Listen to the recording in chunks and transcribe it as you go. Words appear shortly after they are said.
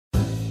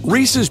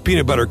Reese's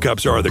peanut butter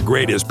cups are the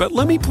greatest, but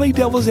let me play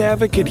devil's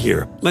advocate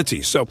here. Let's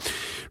see. So,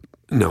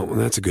 no,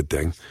 that's a good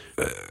thing.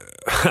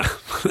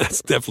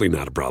 That's definitely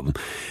not a problem.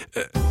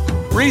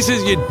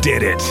 Reese's, you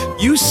did it.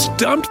 You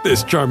stumped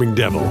this charming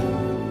devil.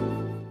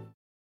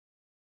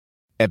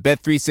 At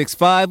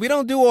Bet365, we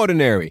don't do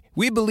ordinary.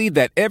 We believe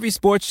that every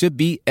sport should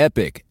be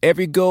epic.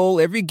 Every goal,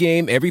 every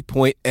game, every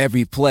point,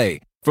 every play.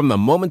 From the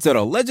moments that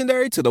are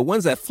legendary to the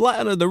ones that fly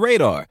under the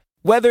radar.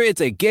 Whether it's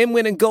a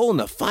game-winning goal in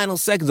the final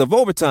seconds of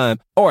overtime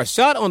or a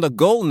shot on the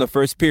goal in the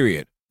first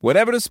period.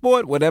 Whatever the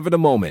sport, whatever the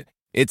moment.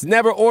 It's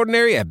never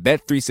ordinary at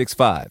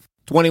Bet365.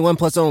 21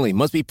 plus only.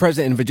 Must be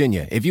present in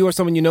Virginia. If you or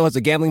someone you know has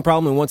a gambling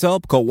problem and wants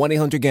help, call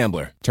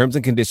 1-800-GAMBLER. Terms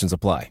and conditions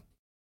apply.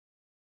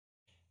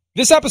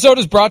 This episode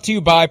is brought to you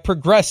by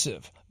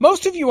Progressive.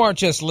 Most of you aren't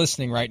just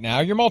listening right now,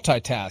 you're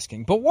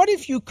multitasking. But what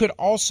if you could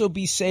also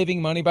be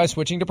saving money by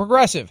switching to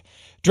Progressive?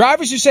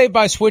 Drivers who save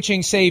by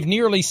switching save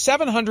nearly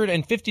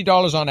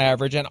 $750 on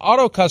average, and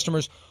auto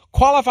customers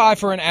qualify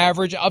for an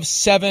average of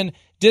 7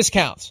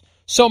 discounts.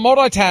 So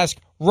multitask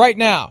right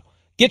now.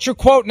 Get your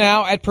quote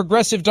now at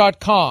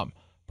Progressive.com.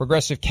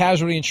 Progressive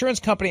Casualty Insurance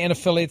Company and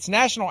affiliates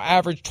national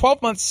average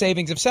 12-month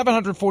savings of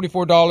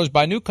 $744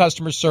 by new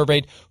customers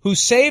surveyed who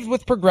saved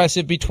with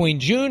Progressive between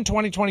June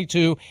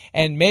 2022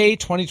 and May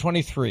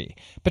 2023.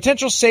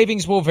 Potential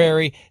savings will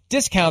vary.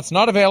 Discounts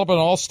not available in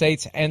all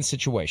states and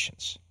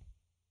situations.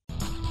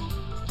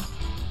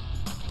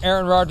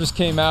 Aaron Rodgers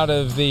came out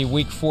of the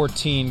Week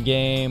 14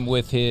 game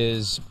with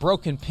his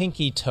broken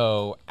pinky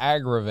toe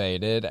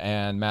aggravated,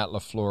 and Matt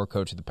LaFleur,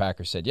 coach of the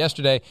Packers, said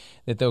yesterday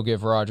that they'll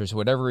give Rodgers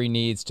whatever he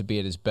needs to be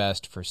at his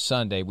best for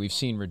Sunday. We've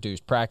seen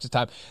reduced practice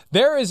time.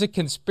 There is a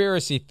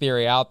conspiracy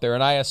theory out there,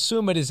 and I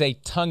assume it is a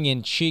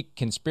tongue-in-cheek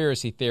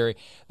conspiracy theory,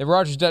 that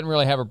Rodgers doesn't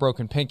really have a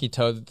broken pinky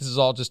toe, that this is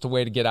all just a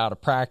way to get out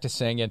of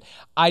practicing, and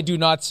I do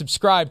not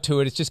subscribe to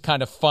it. It's just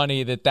kind of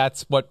funny that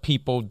that's what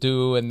people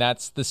do, and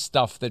that's the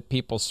stuff that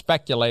people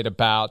speculate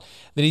about,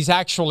 that he's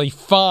actually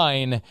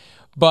fine,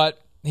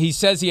 but he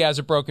says he has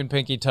a broken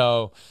pinky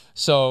toe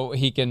so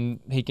he can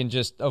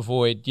just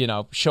avoid,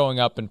 showing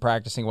up and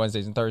practicing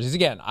Wednesdays and Thursdays.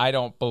 Again, I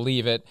don't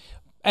believe it.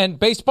 And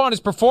based upon his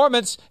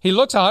performance, he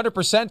looks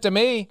 100% to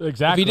me.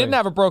 Exactly. If he didn't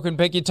have a broken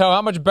pinky toe,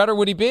 how much better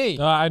would he be?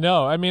 I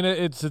know. I mean,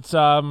 it's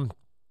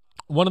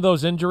one of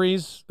those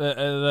injuries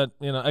that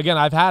again,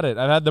 I've had it.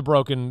 I've had the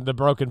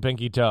broken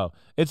pinky toe.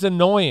 It's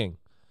annoying.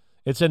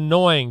 It's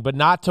annoying, but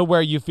not to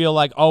where you feel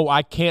like, oh,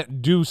 I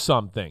can't do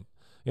something.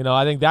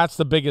 I think that's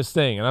the biggest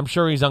thing. And I'm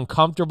sure he's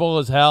uncomfortable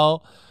as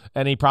hell,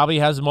 and he probably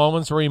has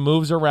moments where he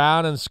moves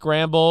around and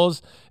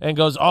scrambles and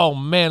goes, oh,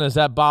 man, is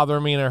that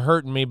bothering me and it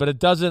hurting me? But it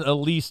doesn't at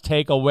least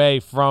take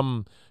away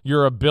from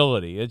your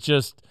ability.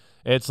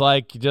 It's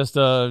like just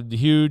a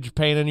huge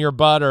pain in your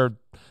butt or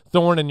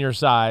thorn in your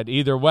side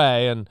either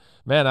way. And,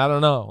 man, I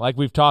don't know. Like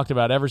we've talked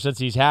about, ever since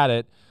he's had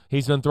it,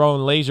 he's been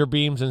throwing laser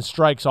beams and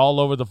strikes all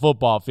over the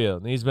football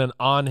field. He's been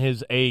on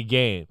his A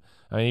game.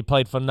 I mean, he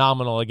played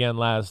phenomenal again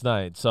last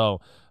night.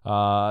 So,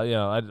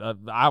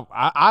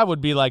 I would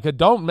be like,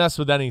 don't mess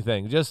with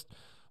anything.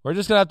 We're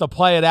just gonna have to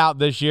play it out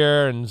this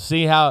year and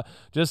see how.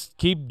 Just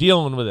keep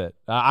dealing with it.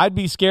 I'd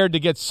be scared to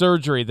get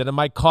surgery, that it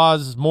might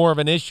cause more of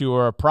an issue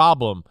or a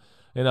problem.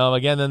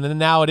 Again, and then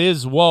now it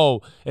is.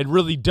 Whoa, it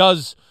really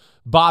does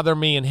bother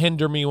me and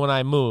hinder me when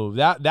I move.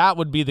 That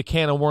would be the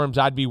can of worms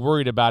I'd be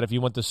worried about if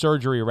you went the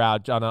surgery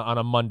route on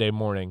a Monday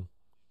morning.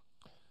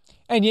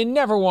 And you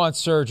never want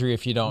surgery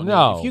if you don't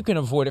know. If you can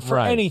avoid it for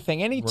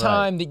anything, any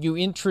time that you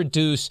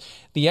introduce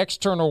the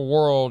external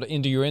world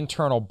into your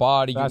internal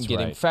body, you can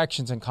get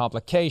infections and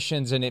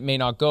complications, and it may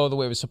not go the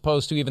way it was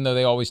supposed to, even though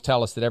they always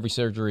tell us that every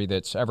surgery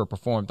that's ever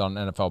performed on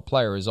an NFL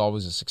player is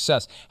always a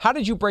success. How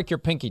did you break your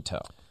pinky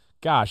toe?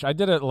 Gosh, I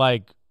did it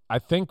I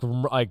think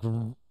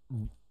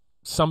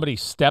somebody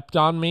stepped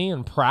on me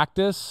in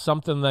practice,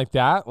 something like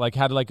that,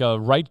 had a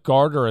right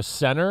guard or a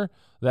center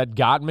that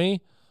got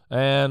me.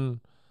 And,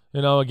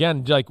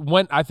 again,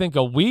 went, I think,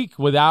 a week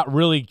without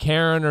really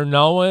caring or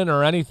knowing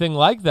or anything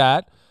like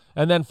that.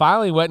 And then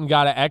finally went and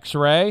got an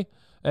x-ray,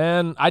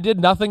 and I did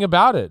nothing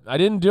about it. I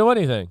didn't do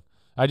anything.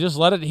 I just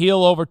let it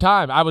heal over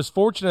time. I was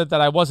fortunate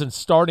that I wasn't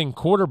starting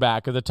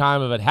quarterback at the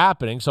time of it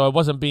happening, so I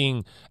wasn't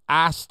being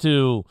asked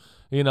to,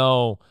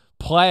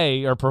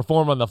 play or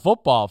perform on the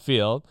football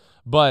field.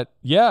 But,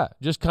 yeah,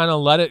 just kind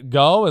of let it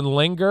go and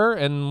linger.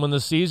 And when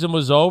the season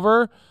was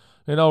over,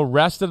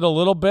 rested a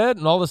little bit.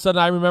 And all of a sudden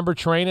I remember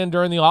training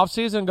during the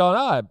offseason and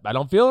going, I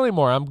don't feel it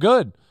anymore. I'm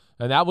good.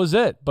 And that was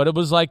it. But it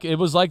was like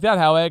that,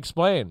 how I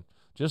explained.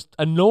 Just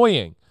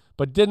annoying,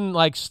 but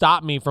didn't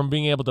stop me from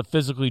being able to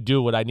physically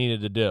do what I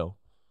needed to do.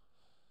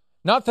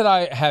 Not that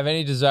I have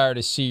any desire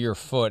to see your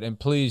foot, and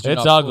please do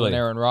not fool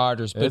Aaron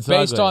Rodgers, but it's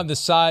based ugly. on the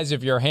size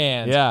of your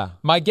hands,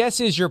 my guess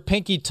is your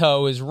pinky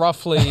toe is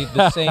roughly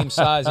the same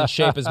size and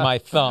shape as my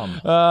thumb.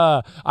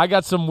 I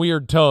got some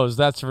weird toes,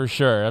 that's for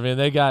sure. I mean,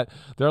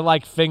 they're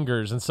like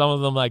fingers, and some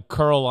of them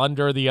curl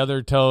under the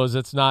other toes.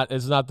 It's not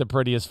the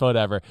prettiest foot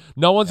ever.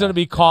 No one's going to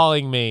be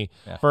calling me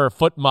for a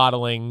foot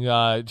modeling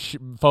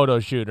photo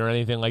shoot or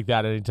anything like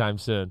that anytime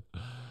soon.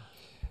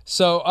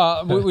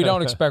 So we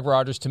don't expect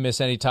Rodgers to miss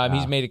any time.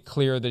 Yeah. He's made it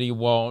clear that he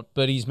won't,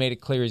 but he's made it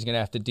clear he's going to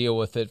have to deal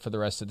with it for the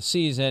rest of the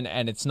season,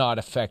 and it's not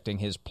affecting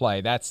his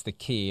play. That's the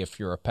key if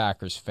you're a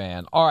Packers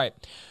fan. All right.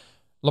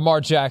 Lamar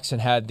Jackson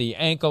had the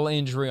ankle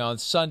injury on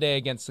Sunday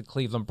against the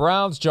Cleveland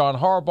Browns. John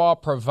Harbaugh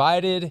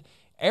provided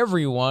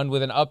everyone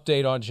with an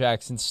update on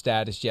Jackson's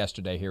status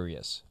yesterday. Here he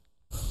is.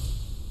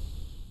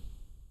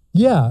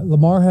 Yeah,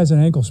 Lamar has an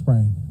ankle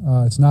sprain.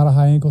 It's not a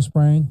high ankle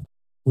sprain,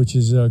 which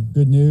is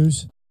good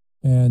news.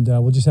 And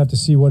we'll just have to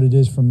see what it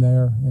is from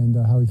there and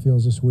how he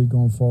feels this week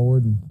going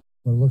forward and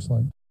what it looks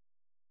like.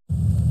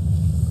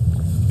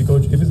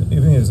 Coach,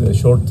 even if it's a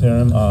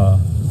short-term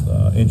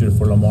injury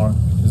for Lamar,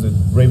 is the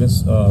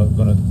Ravens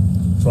going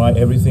to try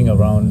everything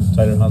around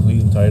Tyler Huntley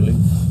entirely?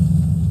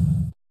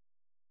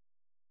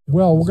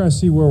 Well, we're going to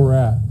see where we're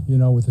at,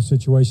 with the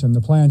situation. The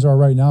plans are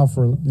right now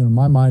for,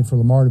 my mind, for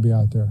Lamar to be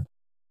out there.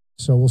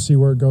 So we'll see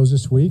where it goes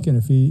this week, and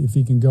if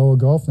he can go,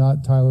 go. If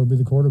not, Tyler will be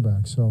the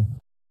quarterback. So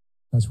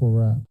that's where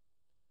we're at.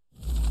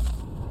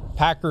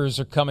 Packers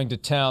are coming to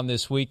town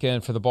this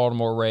weekend for the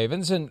Baltimore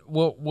Ravens, and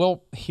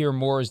we'll hear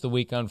more as the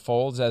week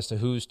unfolds as to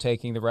who's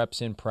taking the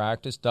reps in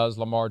practice. Does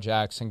Lamar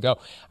Jackson go?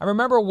 I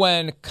remember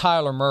when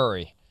Kyler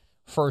Murray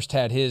first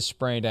had his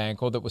sprained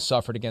ankle that was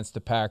suffered against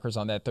the Packers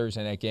on that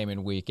Thursday night game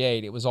in Week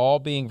 8. It was all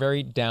being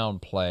very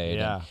downplayed.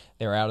 Yeah.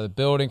 They were out of the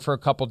building for a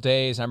couple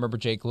days. I remember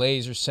Jake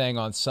Glazer saying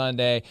on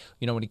Sunday,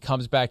 when he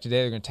comes back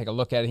today, they're going to take a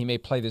look at it. He may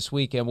play this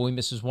weekend. Well, he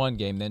misses one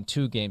game, then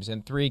 2 games,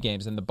 then 3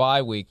 games, then the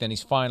bye week, then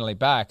he's finally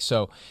back.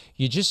 So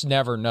you just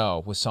never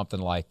know with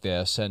something like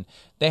this. And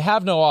they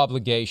have no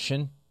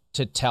obligation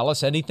to tell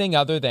us anything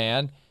other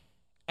than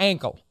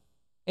ankle.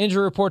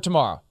 Injury report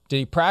tomorrow. Did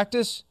he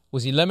practice?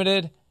 Was he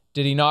limited?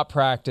 Did he not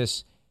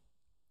practice?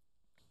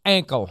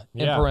 Ankle,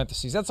 in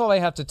parentheses. That's all they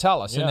have to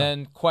tell us. Yeah. And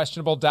then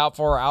questionable,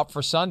 doubtful, or out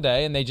for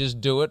Sunday, and they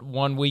just do it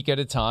 1 week at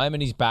a time,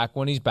 and he's back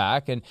when he's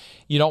back. And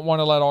you don't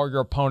want to let all your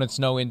opponents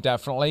know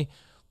indefinitely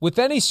with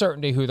any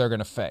certainty who they're going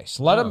to face.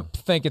 Let them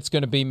think it's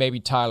going to be maybe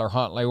Tyler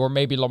Huntley or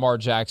maybe Lamar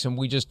Jackson.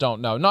 We just don't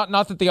know.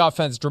 Not that the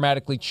offense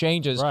dramatically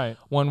changes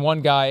when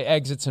one guy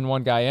exits and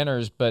one guy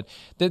enters, but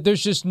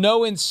there's just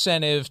no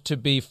incentive to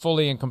be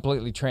fully and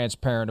completely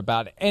transparent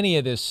about any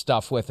of this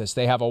stuff with us.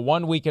 They have a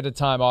 1 week at a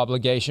time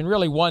obligation,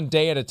 really 1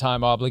 day at a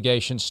time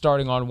obligation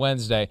starting on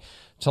Wednesday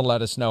to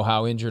let us know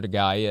how injured a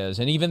guy is.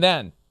 And even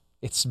then,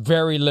 it's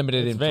very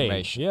limited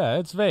information. Vague. Yeah,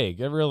 it's vague.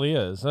 It really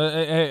is.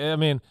 I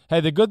mean, hey,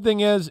 the good thing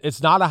is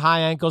it's not a high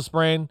ankle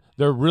sprain.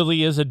 There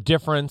really is a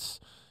difference,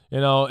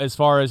 as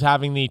far as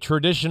having the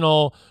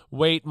traditional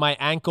wait, my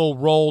ankle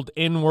rolled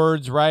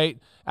inwards, right,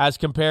 as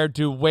compared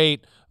to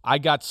wait, I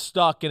got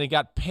stuck and it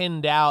got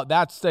pinned out.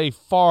 That's a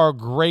far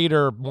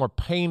greater, more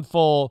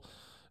painful,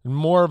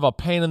 more of a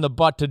pain in the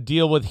butt to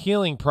deal with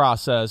healing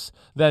process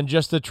than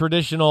just the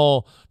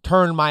traditional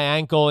turn my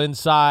ankle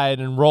inside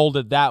and rolled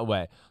it that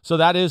way. So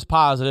that is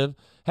positive.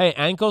 Hey,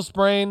 ankle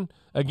sprain,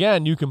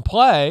 again, you can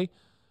play,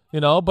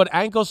 but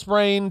ankle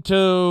sprain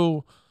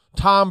to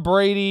Tom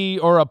Brady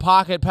or a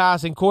pocket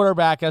passing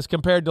quarterback as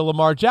compared to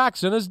Lamar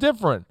Jackson is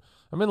different.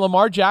 I mean,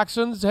 Lamar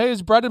Jackson's,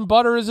 his bread and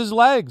butter is his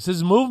legs,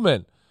 his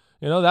movement.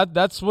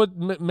 That's what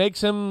makes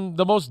him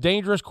the most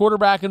dangerous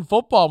quarterback in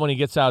football when he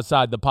gets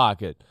outside the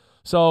pocket.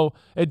 So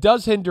it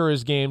does hinder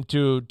his game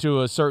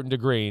to a certain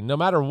degree, no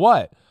matter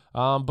what.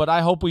 But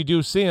I hope we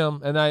do see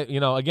him. And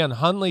again,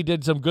 Huntley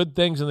did some good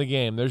things in the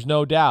game. There's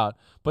no doubt.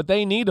 But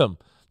they need him.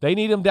 They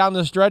need him down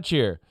the stretch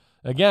here.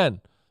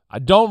 Again, I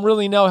don't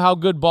really know how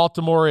good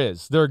Baltimore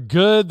is. They're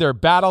good. They're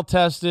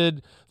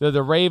battle-tested. They're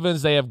the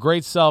Ravens. They have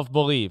great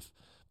self-belief.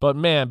 But,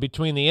 man,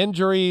 between the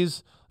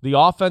injuries, the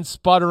offense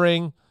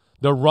sputtering,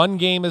 the run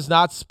game is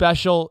not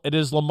special. It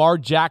is Lamar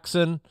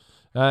Jackson.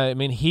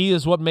 He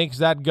is what makes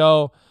that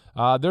go.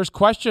 There's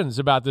questions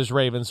about this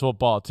Ravens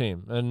football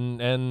team.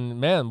 And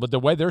man, with the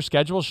way their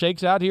schedule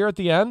shakes out here at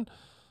the end,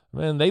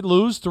 man, they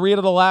lose 3 out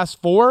of the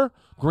last 4.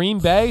 Green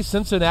Bay,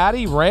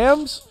 Cincinnati,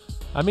 Rams.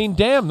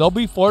 Damn, they'll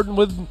be flirting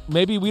with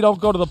maybe we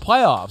don't go to the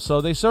playoffs. So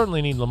they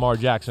certainly need Lamar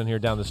Jackson here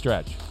down the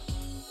stretch.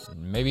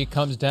 Maybe it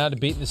comes down to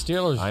beating the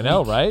Steelers. I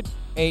know, right?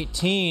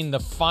 18,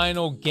 the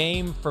final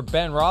game for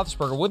Ben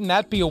Roethlisberger. Wouldn't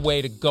that be a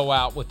way to go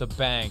out with a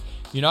bang?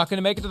 You're not going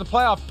to make it to the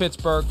playoff,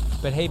 Pittsburgh,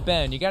 but hey,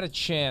 Ben, you got a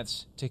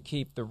chance to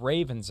keep the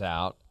Ravens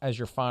out as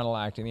your final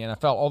act in the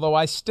NFL. Although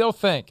I still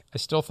think,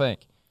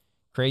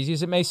 crazy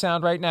as it may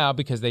sound right now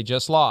because they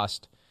just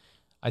lost,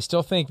 I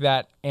still think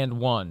that and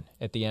 1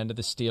 at the end of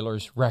the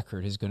Steelers'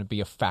 record is going to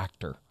be a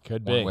factor.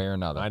 Could be one way or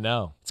another. I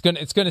know.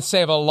 It's going to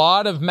save a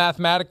lot of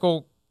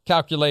mathematical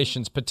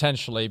calculations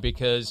potentially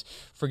because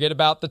forget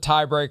about the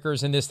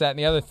tiebreakers and this, that, and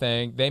the other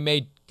thing.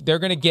 They're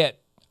going to get,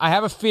 I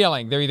have a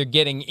feeling they're either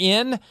getting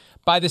in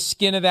by the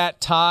skin of that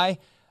tie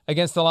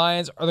against the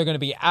Lions or they're going to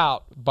be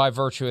out by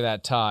virtue of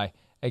that tie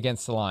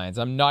against the Lions.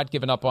 I'm not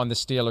giving up on the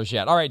Steelers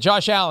yet. All right,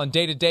 Josh Allen,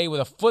 day-to-day with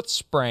a foot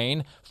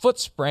sprain.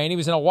 He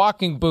was in a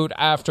walking boot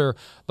after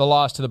the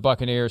loss to the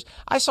Buccaneers.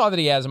 I saw that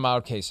he has a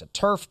mild case of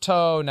turf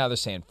toe. Now they're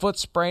saying foot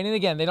sprain. And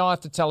again, they don't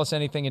have to tell us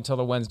anything until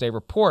the Wednesday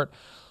report.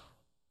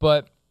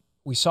 But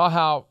we saw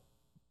how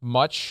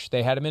much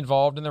they had him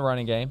involved in the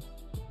running game.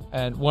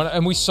 And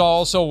we saw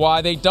also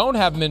why they don't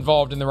have him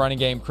involved in the running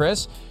game,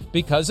 Chris,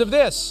 because of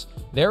this.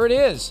 There it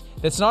is.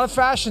 It's not a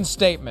fashion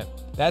statement.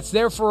 That's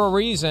there for a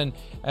reason.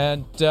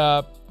 And,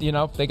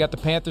 they got the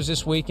Panthers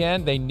this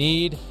weekend. They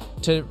need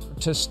to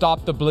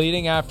stop the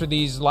bleeding after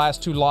these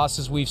last two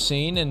losses we've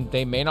seen, and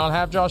they may not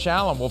have Josh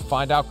Allen. We'll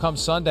find out come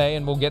Sunday,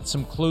 and we'll get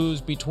some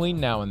clues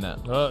between now and then.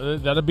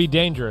 That'll be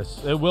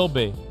dangerous. It will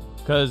be,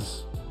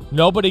 because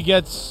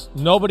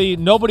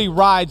nobody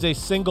rides a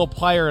single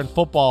player in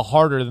football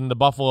harder than the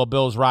Buffalo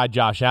Bills ride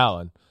Josh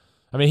Allen.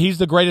 I mean, he's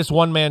the greatest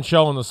one-man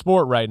show in the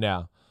sport right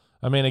now.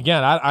 I mean,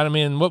 again,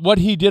 what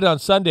he did on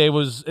Sunday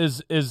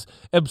is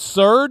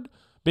absurd,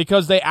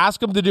 because they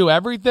ask him to do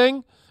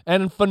everything,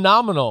 and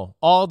phenomenal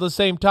all at the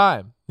same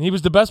time. He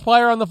was the best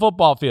player on the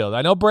football field.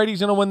 I know Brady's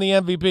going to win the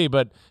MVP,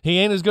 but he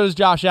ain't as good as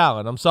Josh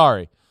Allen. I'm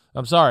sorry.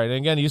 And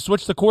again, you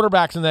switch the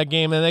quarterbacks in that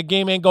game, and that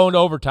game ain't going to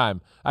overtime.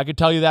 I could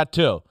tell you that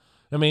too.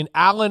 I mean,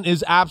 Allen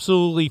is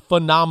absolutely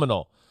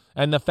phenomenal.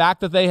 And the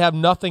fact that they have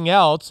nothing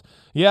else,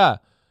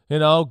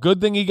 good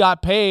thing he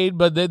got paid,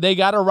 but they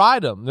got to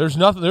ride him. There's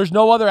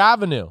no other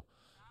avenue.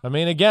 I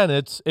mean, again,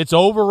 it's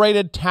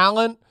overrated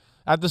talent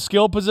at the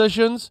skill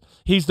positions.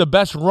 He's the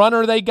best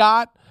runner they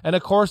got, and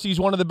of course, he's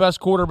one of the best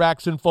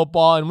quarterbacks in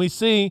football, and we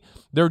see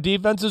their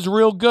defense is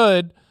real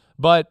good,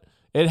 but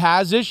it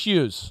has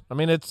issues. I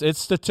mean, it's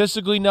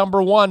statistically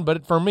number one,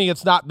 but for me,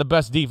 it's not the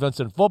best defense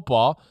in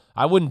football.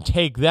 I wouldn't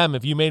take them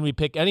if you made me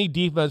pick any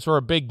defense for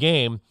a big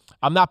game.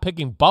 I'm not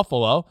picking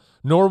Buffalo,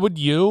 nor would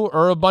you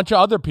or a bunch of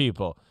other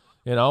people.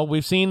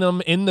 We've seen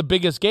them in the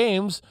biggest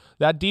games.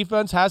 That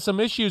defense has some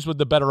issues with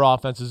the better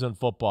offenses in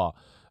football.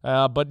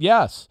 But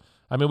yes,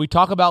 I mean, we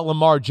talk about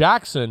Lamar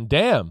Jackson.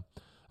 Damn.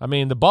 I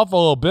mean, the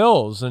Buffalo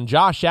Bills and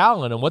Josh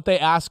Allen and what they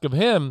ask of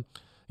him,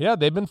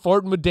 they've been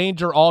flirting with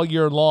danger all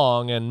year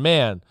long. And,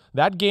 man,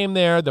 that game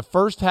there, the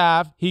first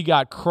half, he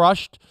got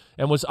crushed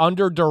and was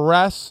under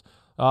duress.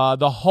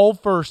 The whole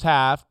first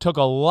half, took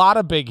a lot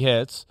of big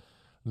hits.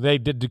 They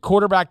did the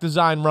quarterback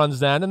design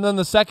runs then. And then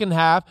the second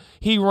half,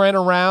 he ran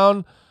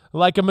around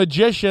like a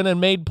magician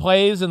and made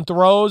plays and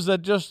throws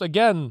that just,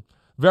 again,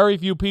 very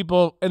few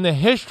people in the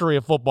history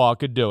of football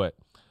could do it.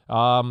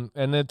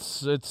 And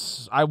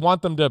it's I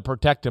want them to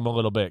protect him a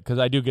little bit, because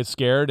I do get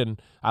scared, and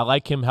I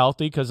like him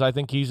healthy because I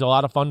think he's a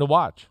lot of fun to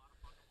watch.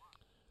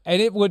 And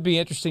it would be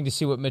interesting to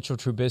see what Mitchell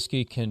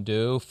Trubisky can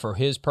do for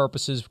his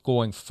purposes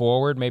going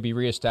forward, maybe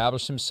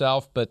reestablish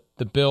himself. But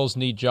the Bills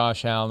need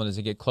Josh Allen as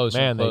they get closer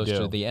and closer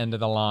to the end of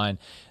the line.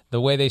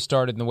 The way they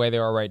started and the way they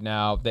are right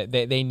now,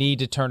 they need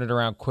to turn it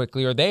around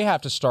quickly, or they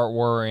have to start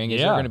worrying. Is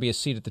there going to be a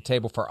seat at the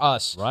table for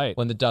us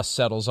when the dust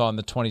settles on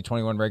the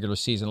 2021 regular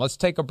season? Let's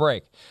take a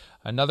break.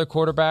 Another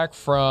quarterback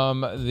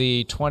from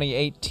the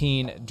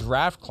 2018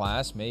 draft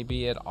class may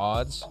be at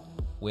odds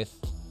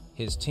with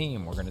his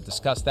team. We're going to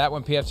discuss that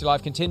when PFT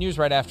Live continues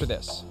right after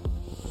this.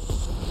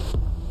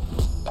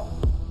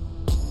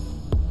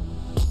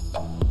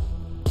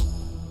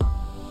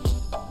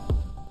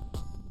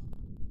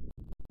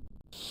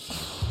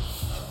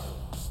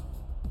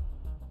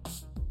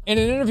 In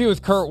an interview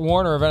with Kurt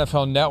Warner of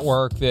NFL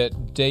Network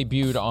that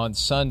debuted on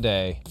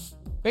Sunday,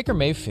 Baker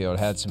Mayfield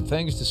had some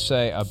things to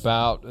say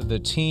about the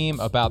team,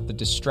 about the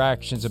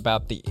distractions,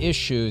 about the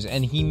issues,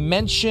 and he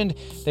mentioned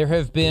there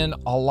have been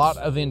a lot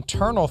of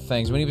internal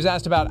things. When he was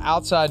asked about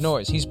outside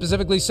noise, he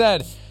specifically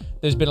said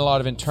there's been a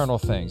lot of internal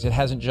things. It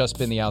hasn't just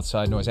been the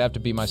outside noise. I have to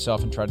be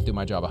myself and try to do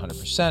my job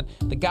 100%.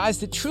 The guys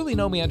that truly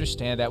know me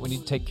understand that we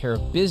need to take care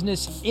of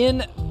business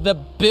in the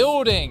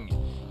building.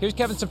 Here's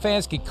Kevin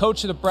Stefanski,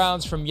 coach of the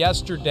Browns from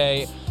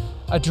yesterday,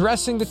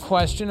 addressing the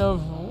question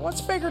of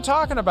what's Baker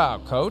talking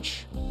about,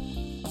 Coach?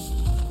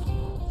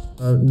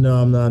 No,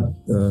 I'm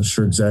not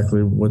sure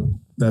exactly what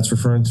that's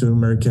referring to,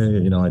 Mary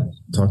Kay. I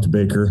talk to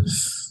Baker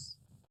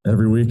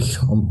every week,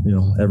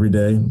 every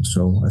day.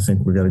 So I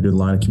think we got a good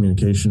line of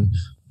communication.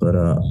 But,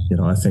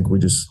 I think we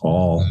just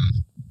all,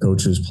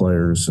 coaches,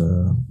 players,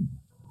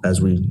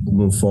 as we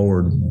move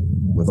forward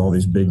with all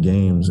these big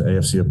games,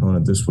 AFC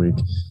opponent this week,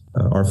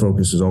 our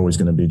focus is always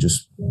going to be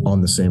just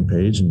on the same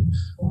page and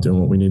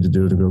doing what we need to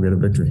do to go get a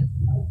victory.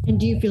 And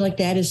do you feel like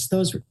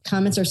those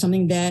comments are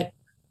something that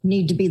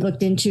need to be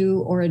looked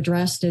into or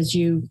addressed as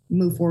you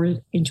move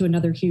forward into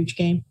another huge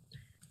game?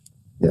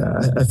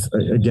 Yeah,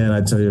 again,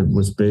 I tell you,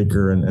 with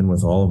Baker and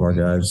with all of our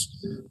guys,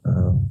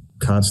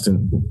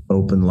 constant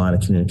open line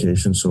of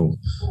communication. So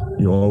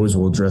you always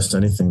will address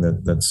anything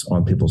that's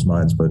on people's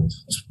minds. But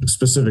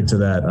specific to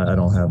that, I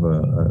don't have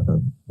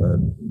a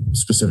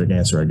specific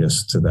answer, I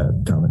guess, to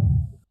that comment.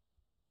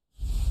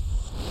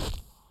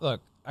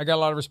 Look, I got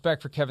a lot of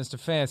respect for Kevin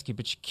Stefanski,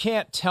 but you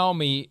can't tell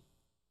me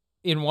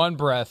in one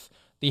breath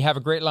that you have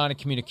a great line of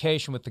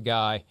communication with the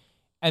guy,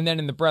 and then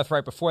in the breath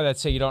right before that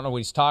say you don't know what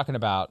he's talking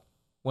about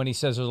when he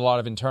says there's a lot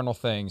of internal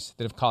things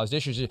that have caused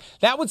issues.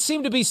 That would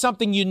seem to be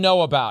something you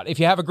know about. If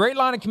you have a great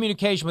line of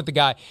communication with the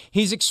guy,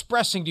 he's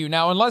expressing to you.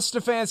 Now, unless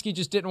Stefanski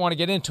just didn't want to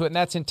get into it, and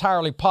that's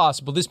entirely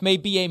possible, this may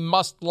be a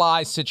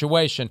must-lie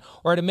situation,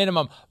 or at a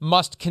minimum,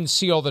 must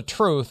conceal the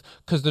truth,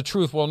 because the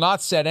truth will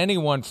not set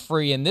anyone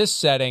free in this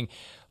setting.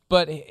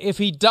 But if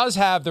he does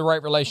have the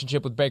right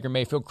relationship with Baker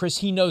Mayfield, Chris,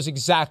 he knows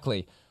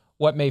exactly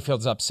what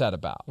Mayfield's upset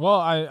about. Well,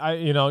 I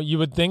you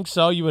would think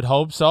so, you would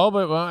hope so,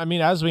 but I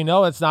mean, as we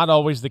know, it's not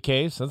always the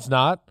case. It's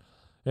not.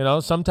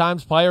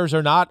 Sometimes players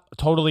are not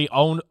totally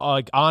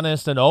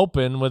honest and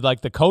open with like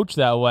the coach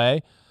that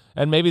way,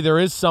 and maybe there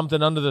is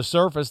something under the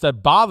surface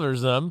that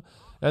bothers them,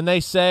 and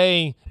they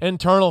say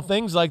internal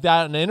things like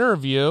that in an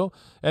interview,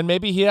 and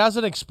maybe he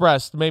hasn't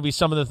expressed maybe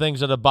some of the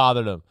things that have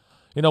bothered him.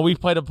 We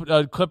played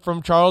a clip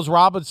from Charles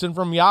Robinson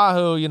from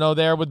Yahoo,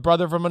 there with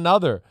Brother from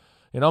Another.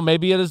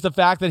 Maybe it is the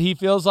fact that he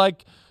feels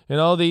like,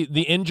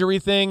 the injury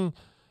thing,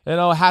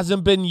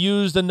 hasn't been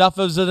used enough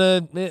as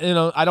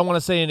I don't want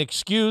to say an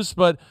excuse,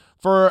 but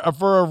for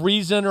a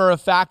reason or a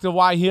fact of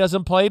why he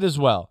hasn't played as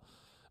well.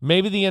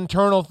 Maybe the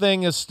internal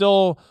thing is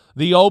still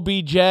the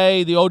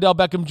OBJ, the Odell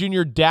Beckham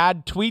Jr.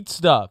 dad tweet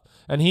stuff,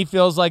 and he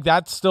feels like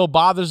that still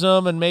bothers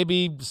him, and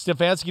maybe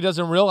Stefanski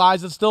doesn't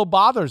realize it still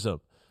bothers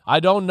him. I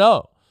don't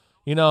know.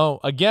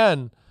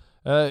 Again,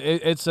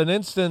 it's an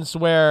instance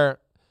where,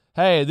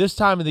 hey, this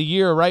time of the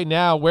year right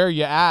now, where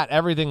you at,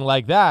 everything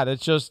like that,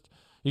 it's just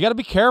you got to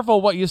be careful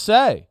what you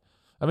say.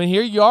 I mean,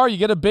 here you are, you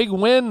get a big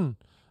win,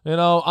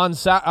 on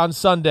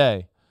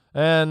Sunday,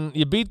 and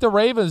you beat the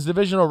Ravens,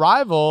 divisional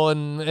rival,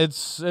 and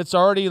it's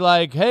already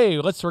like, hey,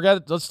 let's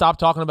stop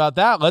talking about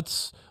that.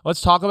 Let's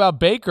talk about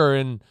Baker,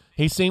 and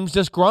he seems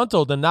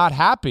disgruntled and not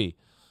happy.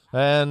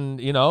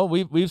 And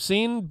we've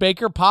seen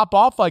Baker pop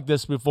off like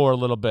this before a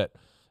little bit.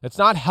 It's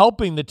not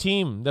helping the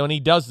team when he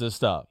does this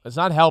stuff. It's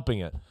not helping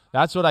it.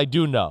 That's what I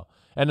do know.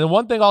 And then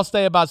one thing I'll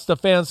say about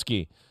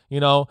Stefanski,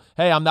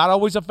 hey, I'm not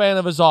always a fan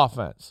of his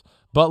offense,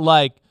 but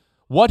like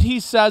what he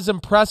says in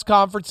press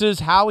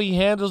conferences, how he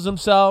handles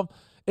himself,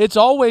 it's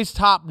always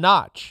top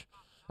notch.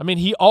 I mean,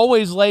 he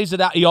always lays it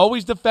out. He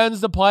always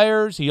defends the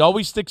players. He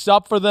always sticks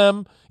up for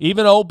them,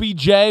 even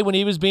OBJ when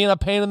he was being a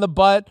pain in the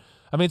butt.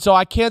 I mean, so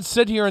I can't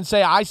sit here and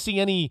say I see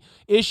any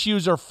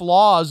issues or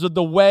flaws with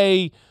the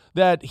way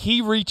that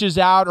he reaches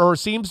out or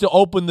seems to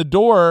open the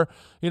door,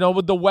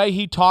 with the way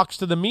he talks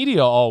to the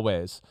media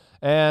always.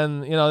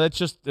 And,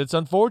 it's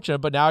unfortunate,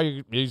 but now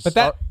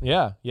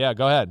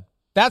go ahead.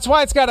 That's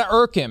why it's got to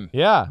irk him.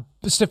 Yeah.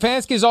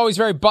 Stefanski is always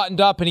very buttoned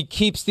up, and he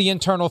keeps the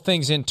internal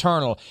things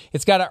internal.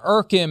 It's got to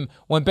irk him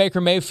when Baker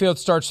Mayfield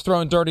starts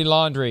throwing dirty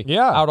laundry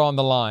out on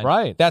the line.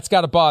 Right. That's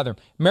got to bother him.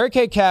 Mary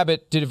Kay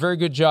Cabot did a very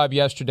good job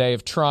yesterday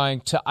of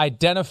trying to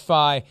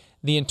identify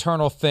the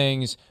internal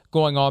things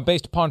going on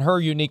based upon her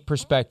unique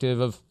perspective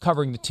of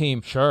covering the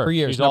team for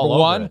years. Number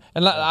one,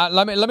 and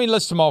let me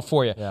list them all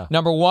for you. Yeah.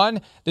 Number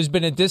one, there's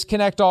been a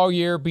disconnect all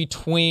year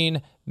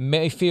between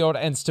Mayfield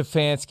and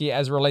Stefanski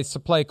as it relates to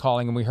play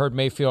calling, and we heard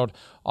Mayfield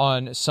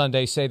on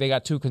Sunday say they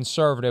got too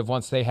conservative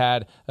once they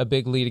had a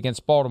big lead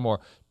against Baltimore.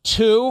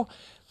 Two,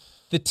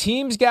 the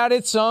team's got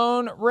its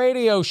own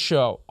radio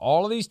show.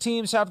 All of these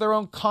teams have their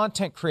own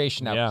content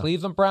creation now. Yeah.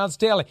 Cleveland Browns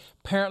Daily.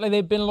 Apparently,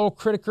 they've been a little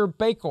critical of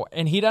Baker,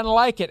 and he doesn't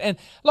like it. And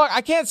look,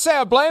 I can't say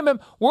I blame him.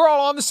 We're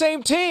all on the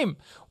same team.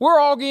 We're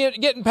all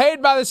getting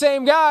paid by the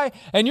same guy,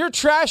 and you're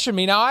trashing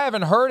me. Now, I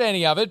haven't heard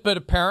any of it, but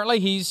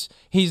apparently he's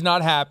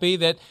not happy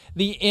that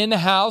the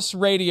in-house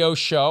radio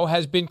show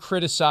has been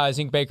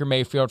criticizing Baker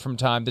Mayfield from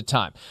time to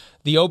time.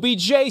 The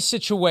OBJ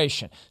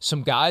situation,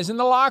 some guys in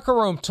the locker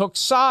room took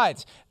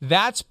sides.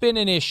 That's been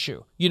an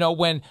issue.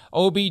 When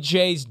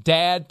OBJ's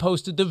dad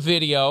posted the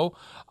video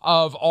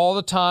of all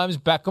the times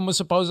Beckham was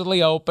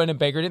supposedly open and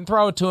Baker didn't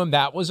throw it to him,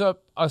 that was a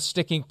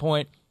sticking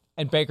point,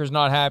 and Baker's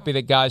not happy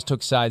that guys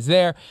took sides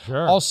there.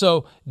 Sure.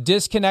 Also,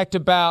 disconnect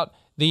about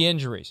the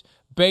injuries.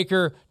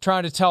 Baker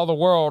trying to tell the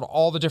world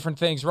all the different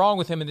things wrong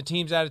with him, and the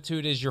team's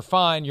attitude is, you're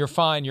fine, you're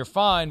fine, you're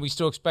fine. We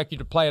still expect you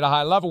to play at a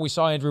high level. We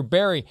saw Andrew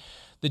Berry,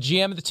 the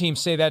GM of the team,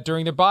 say that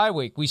during their bye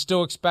week. We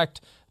still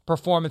expect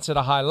performance at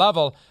a high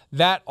level.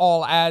 That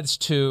all adds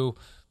to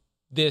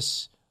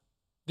this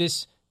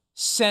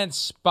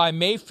sense by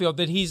Mayfield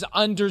that he's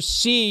under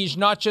siege,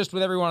 not just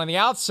with everyone on the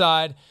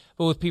outside,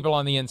 but with people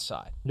on the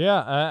inside.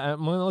 Yeah,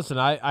 listen,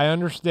 I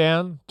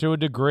understand to a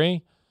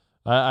degree.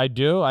 I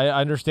do. I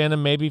understand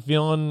him maybe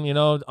feeling,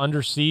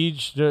 under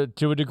siege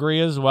to a degree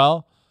as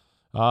well.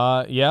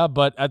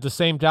 But at the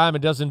same time,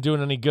 it doesn't do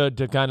it any good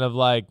to kind of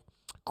like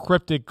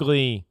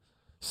cryptically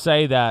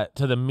say that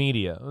to the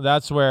media.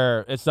 That's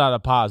where it's not a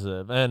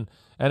positive. And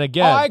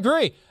again, I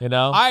agree.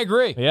 I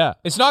agree. Yeah.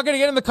 It's not going to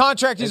get him the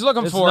contract he's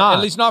looking for,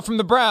 at least not from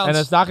the Browns. And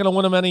it's not going to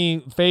win him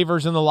any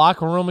favors in the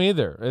locker room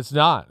either. It's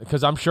not,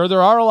 because I'm sure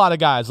there are a lot of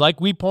guys,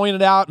 like we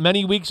pointed out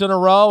many weeks in a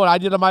row, and I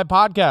did on my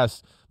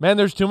podcast, man,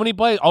 there's too many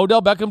plays.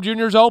 Odell Beckham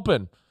Jr. is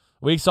open.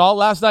 We saw it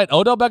last night.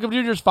 Odell Beckham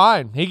Jr. is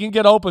fine. He can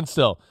get open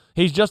still.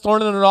 He's just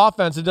learning an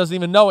offense and doesn't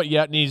even know it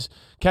yet, and he's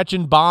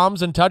catching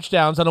bombs and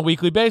touchdowns on a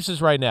weekly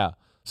basis right now.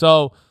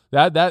 So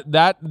that's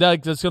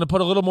going to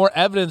put a little more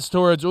evidence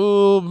towards,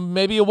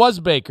 maybe it was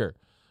Baker,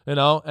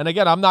 And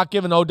again, I'm not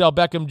giving Odell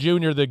Beckham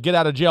Jr. the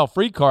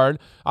get-out-of-jail-free card.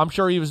 I'm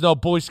sure he was no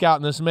Boy Scout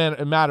in this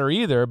matter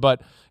either.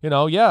 But,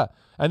 yeah.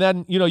 And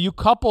then, you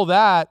couple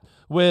that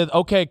with,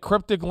 okay,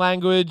 cryptic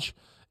language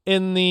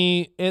in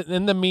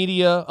the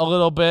media a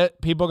little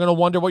bit. People are going to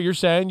wonder what you're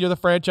saying. You're the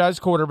franchise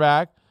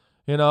quarterback,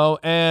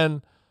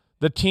 and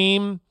the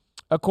team,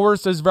 of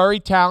course, is very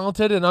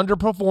talented and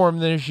underperformed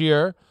this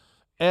year.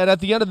 And at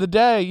the end of the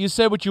day, you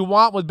say what you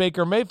want with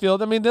Baker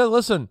Mayfield. I mean,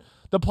 listen,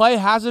 the play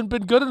hasn't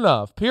been good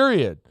enough,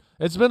 period.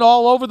 It's been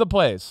all over the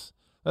place.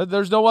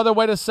 There's no other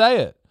way to say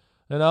it,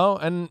 and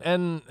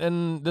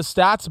the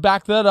stats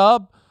back that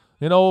up.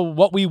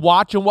 What we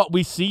watch and what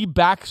we see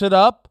backs it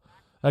up.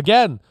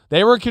 Again,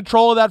 they were in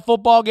control of that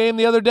football game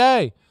the other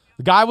day.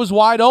 The guy was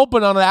wide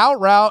open on an out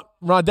route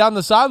run down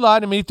the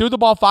sideline, and he threw the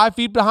ball 5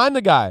 feet behind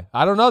the guy.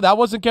 I don't know. That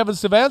wasn't Kevin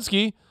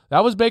Stefanski.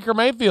 That was Baker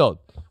Mayfield.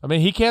 I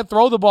mean, he can't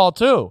throw the ball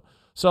too.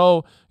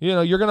 So,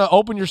 you're going to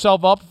open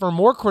yourself up for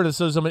more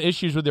criticism and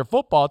issues with your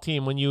football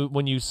team when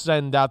you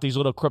send out these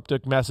little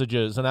cryptic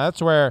messages. And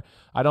that's where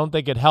I don't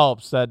think it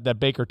helps that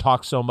Baker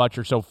talks so much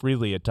or so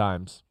freely at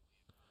times.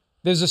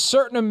 There's a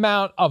certain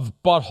amount of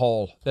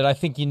butthole that I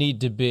think you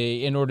need to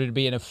be in order to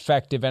be an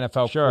effective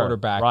NFL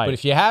quarterback. Right. But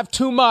if you have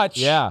too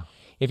much,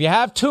 if you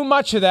have too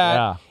much of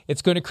that,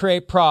 it's going to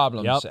create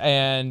problems. Yep.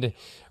 And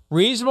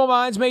reasonable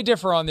minds may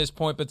differ on this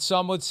point, but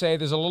some would say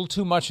there's a little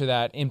too much of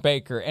that in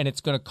Baker, and it's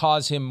going to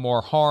cause him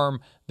more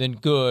harm than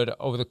good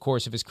over the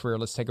course of his career.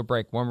 Let's take a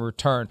break. When we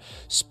return,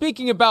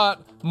 speaking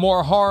about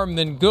more harm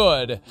than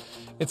good,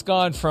 it's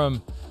gone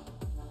from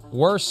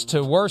worse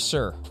to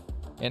worser.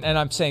 And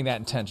I'm saying that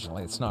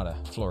intentionally. It's not a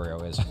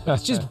Florio-ism.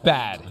 It's just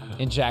bad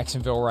in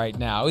Jacksonville right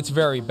now. It's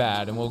very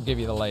bad, and we'll give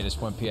you the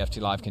latest when PFT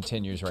Live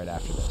continues right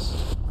after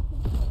this.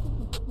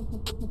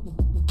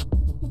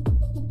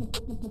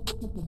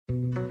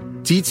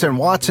 Dietz &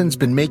 Watson's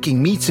been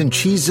making meats and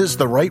cheeses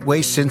the right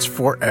way since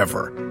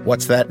forever.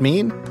 What's that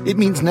mean? It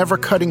means never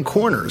cutting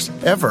corners,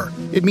 ever.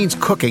 It means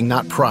cooking,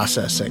 not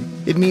processing.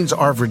 It means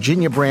our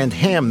Virginia brand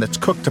ham that's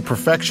cooked to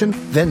perfection,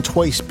 then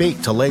twice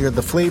baked to layer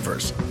the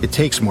flavors. It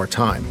takes more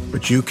time,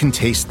 but you can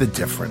taste the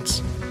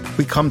difference.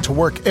 We come to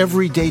work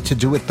every day to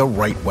do it the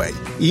right way,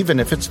 even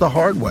if it's the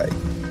hard way.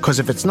 Because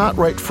if it's not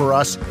right for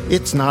us,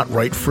 it's not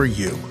right for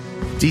you.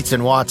 Dietz &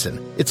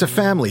 Watson, it's a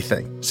family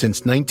thing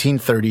since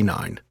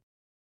 1939.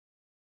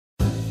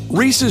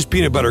 Reese's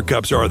peanut butter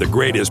cups are the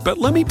greatest, but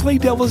let me play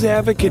devil's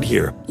advocate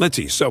here. Let's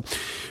see. So,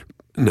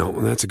 no,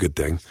 that's a good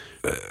thing.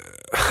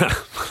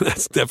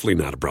 That's definitely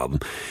not a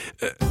problem.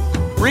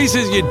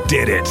 Reese's, you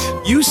did it.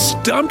 You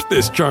stumped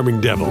this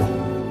charming devil.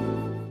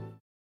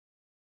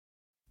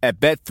 At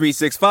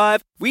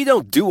Bet365, we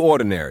don't do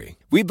ordinary.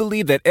 We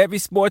believe that every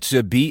sport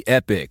should be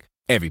epic.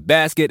 Every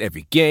basket,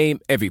 every game,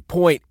 every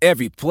point,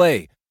 every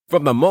play.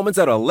 From the moments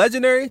that are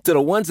legendary to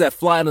the ones that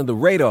fly under the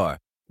radar.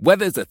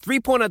 Whether it's a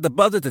three-pointer at the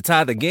buzzer to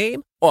tie the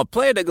game or a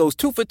player that goes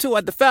 2 for 2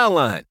 at the foul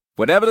line.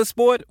 Whatever the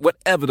sport,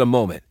 whatever the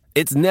moment.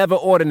 It's never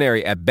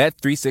ordinary at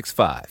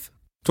Bet365.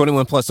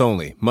 21 plus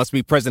only. Must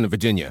be present in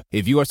Virginia.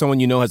 If you or someone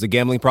you know has a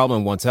gambling problem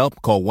and wants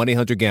help, call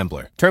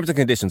 1-800-GAMBLER. Terms and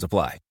conditions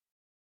apply.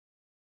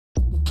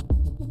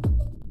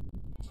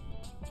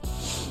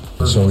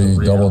 So he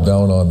doubled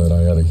down on that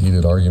I had a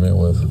heated argument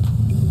with?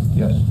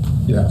 Yes.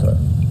 Yeah. Okay.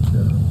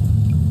 Yeah.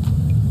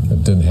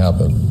 It didn't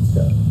happen.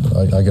 Yeah.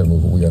 I gotta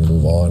move. We gotta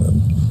move on.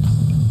 And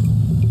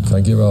can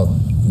I give out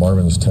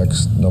Marvin's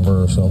text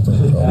number or something?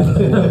 Is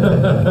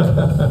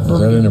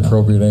that an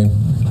appropriate name?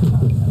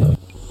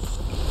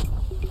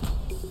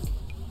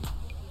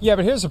 Yeah,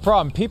 but here's the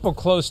problem. People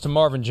close to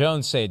Marvin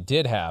Jones say it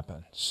did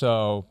happen.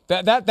 So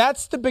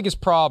that's the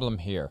biggest problem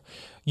here.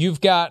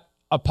 You've got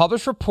a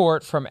published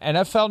report from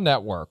NFL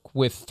Network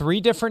with 3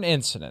 different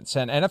incidents,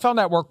 and NFL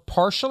Network,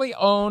 partially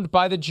owned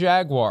by the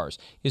Jaguars,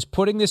 is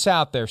putting this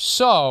out there.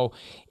 So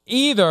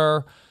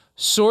either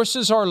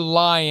sources are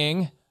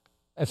lying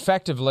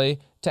effectively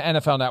to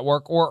NFL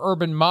Network, or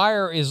Urban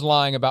Meyer is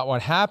lying about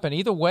what happened.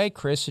 Either way,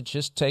 Chris, it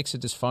just takes a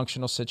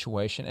dysfunctional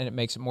situation and it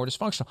makes it more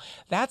dysfunctional.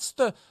 That's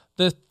the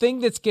thing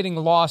that's getting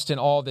lost in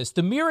all this.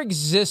 The mere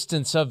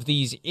existence of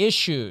these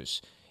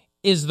issues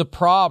is the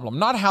problem,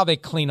 not how they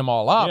clean them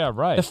all up. Yeah,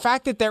 right. The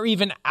fact that they're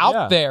even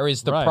out there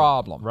is the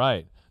problem.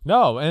 Right.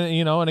 No,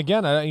 and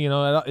again,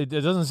 it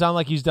doesn't sound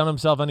like he's done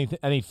himself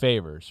any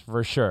favors,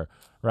 for sure,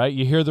 right?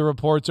 You hear the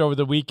reports over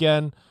the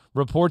weekend,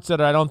 reports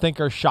that I don't think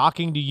are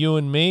shocking to you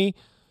and me,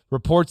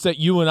 reports that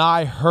you and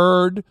I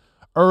heard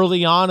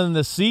early on in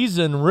the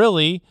season,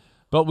 really,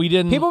 but we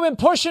didn't. People have been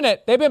pushing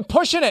it. They've been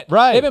pushing it.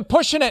 Right. They've been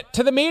pushing it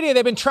to the media.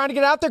 They've been trying to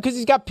get out there because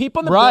he's got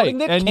people in the building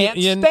that can't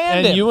stand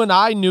him. And you and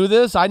I knew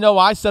this. I know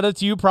I said it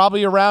to you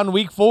probably around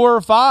week 4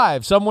 or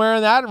 5, somewhere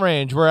in that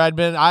range, where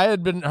I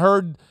had been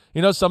heard,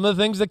 some of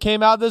the things that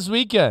came out this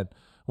weekend,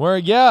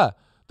 where,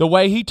 the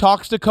way he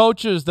talks to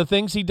coaches, the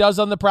things he does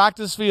on the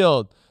practice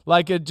field,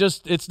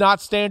 it's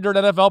not standard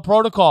NFL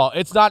protocol.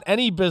 It's not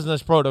any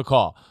business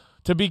protocol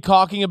to be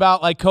talking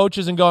about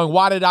coaches and going,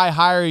 why did I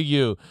hire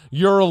you?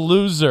 You're a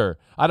loser.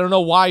 I don't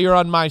know why you're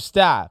on my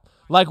staff.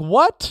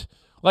 What?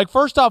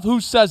 First off, who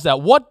says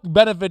that? What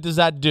benefit does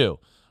that do?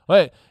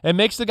 It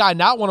makes the guy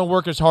not want to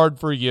work as hard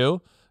for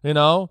you. You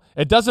know,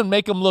 it doesn't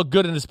make him look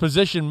good in his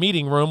position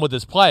meeting room with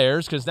his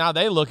players because now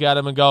they look at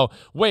him and go,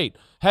 wait,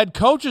 head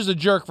coach is a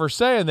jerk for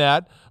saying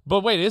that,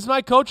 but wait, is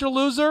my coach a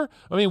loser?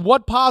 I mean,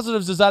 what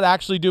positives does that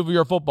actually do for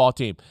your football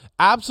team?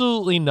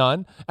 Absolutely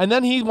none. And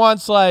then he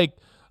wants, like,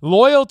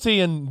 loyalty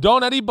and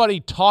don't anybody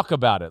talk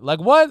about it. Like,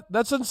 what?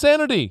 That's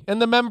insanity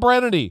and the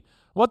membranity.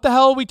 What the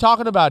hell are we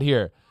talking about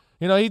here?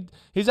 You know,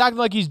 he's acting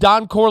like he's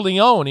Don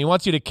Corleone. He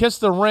wants you to kiss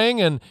the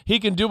ring, and he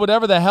can do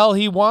whatever the hell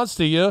he wants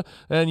to you,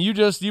 and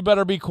you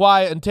better be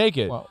quiet and take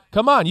it. Well,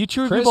 come on, you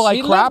treat people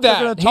like crap.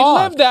 They're going to talk.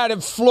 He lived that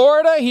in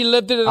Florida. He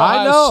lived it in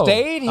Ohio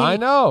State. I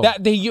know.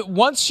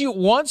 Once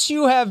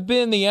you have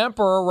been the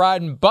emperor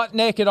riding butt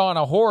naked on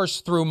a horse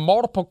through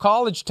multiple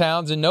college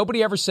towns, and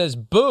nobody ever says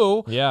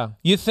boo. Yeah,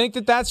 you think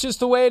that that's just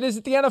the way it is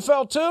at the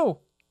NFL too.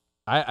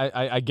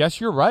 I guess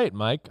you're right,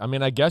 Mike. I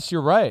mean, I guess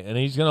you're right. And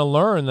he's going to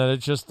learn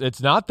that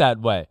it's not that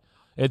way.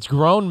 It's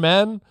grown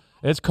men.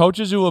 It's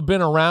coaches who have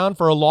been around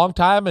for a long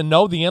time and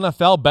know the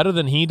NFL better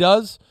than he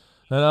does.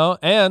 You know,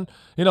 and,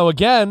 you know,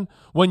 again,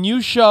 when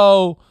you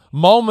show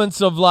moments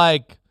of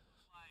like,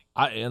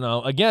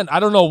 again,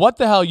 I don't know what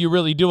the hell you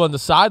really do on the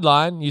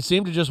sideline. You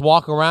seem to just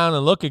walk around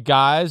and look at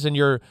guys, and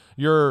your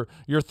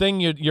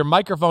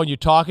microphone you're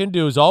talking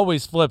to is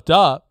always flipped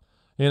up,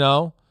 you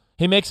know.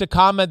 He makes a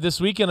comment this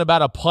weekend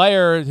about a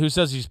player who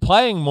says he's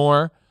playing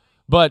more,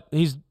 but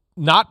he's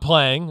not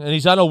playing, and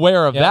he's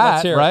unaware of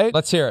that, right?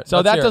 Let's hear it.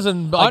 So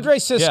doesn't... Andre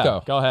Cisco. Yeah,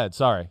 go ahead.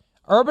 Sorry.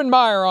 Urban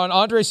Meyer on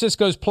Andre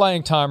Cisco's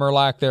playing time or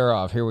lack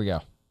thereof. Here we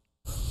go.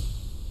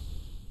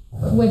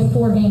 With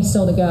 4 games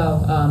still to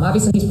go,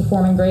 obviously he's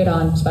performing great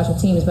on special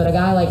teams, but a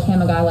guy like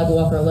him, a guy like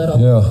Walker Little,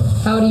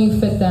 how do you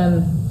fit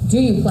them? Do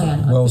you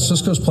plan? Well,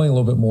 Cisco's playing a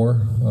little bit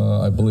more,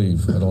 I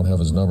believe. I don't have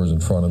his numbers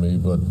in front of me,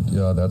 but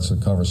yeah, that's a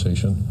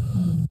conversation.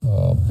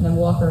 And then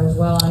Walker as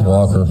well. I know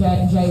Walker.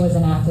 Jay was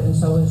inactive, and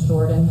so was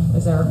Jordan.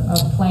 Is there a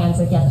plan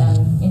to get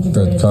them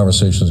integrated? The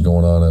conversation's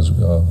going on as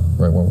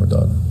right when we're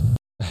done.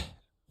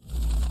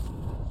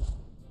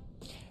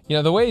 You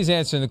know, the way he's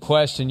answering the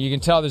question, you can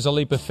tell there's a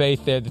leap of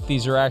faith there that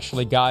these are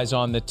actually guys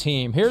on the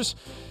team. Here's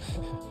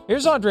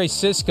Andre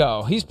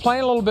Cisco. He's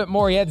playing a little bit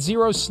more. He had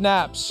 0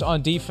 snaps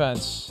on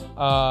defense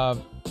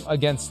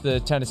against the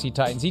Tennessee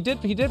Titans. He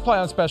did play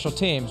on special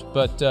teams,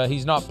 but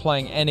he's not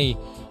playing any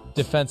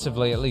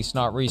defensively, at least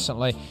not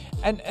recently.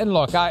 And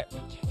look,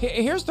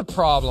 here's the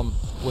problem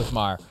with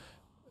Meyer.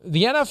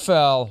 The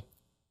NFL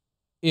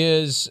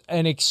is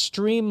an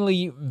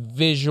extremely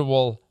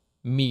visual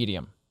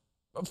medium.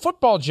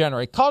 Football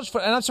generally, college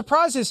football, and I'm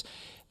surprised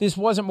this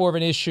wasn't more of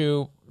an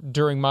issue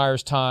during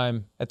Meyer's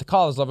time at the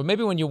college level.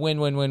 Maybe when you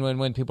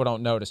win, people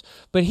don't notice.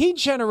 But he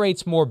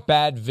generates more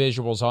bad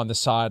visuals on the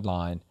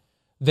sideline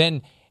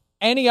than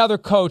any other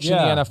coach in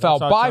the NFL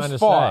by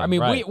far. I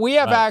mean, we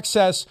have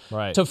access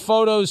to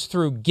photos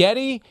through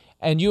Getty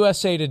and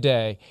USA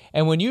Today,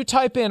 and when you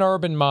type in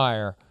Urban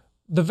Meyer,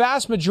 the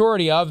vast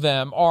majority of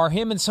them are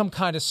him in some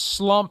kind of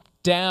slumped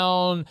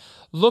down,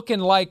 looking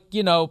like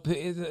he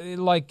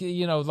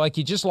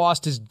just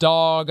lost his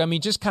dog. I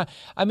mean,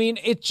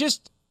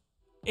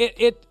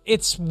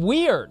 it's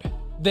weird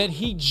that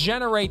he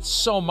generates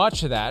so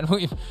much of that.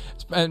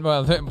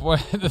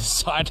 The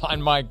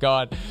sideline, my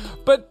God.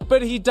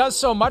 But he does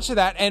so much of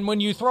that, and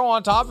when you throw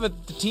on top of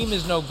it, the team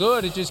is no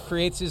good, it just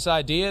creates this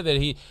idea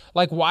that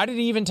why did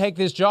he even take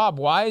this job?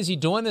 Why is he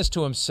doing this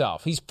to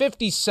himself? He's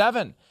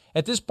 57.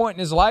 At this point in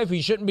his life,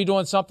 he shouldn't be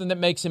doing something that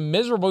makes him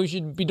miserable. He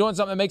should be doing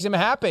something that makes him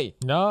happy.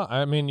 No,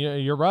 I mean,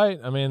 you're right.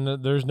 I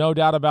mean, there's no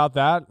doubt about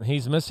that.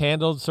 He's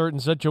mishandled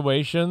certain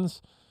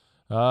situations.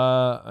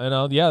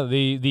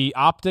 The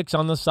optics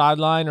on the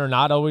sideline are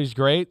not always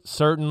great,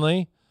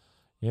 certainly.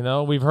 You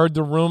know, we've heard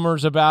the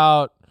rumors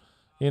about,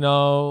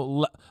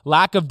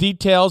 lack of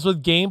details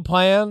with game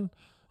plan.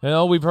 You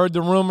know, we've heard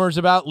the rumors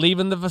about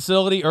leaving the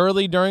facility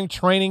early during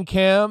training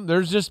camp.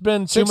 There's just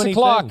been too many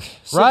things.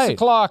 6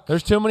 o'clock.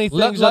 There's too many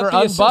things that are unbuttoned.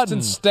 Let the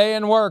assistants stay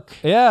and work.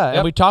 Yeah,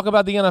 and we talk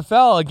about the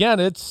NFL. Again,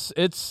 it's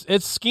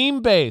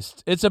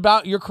scheme-based. It's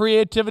about your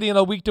creativity on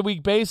a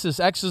week-to-week basis,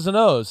 X's and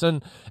O's.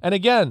 And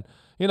again,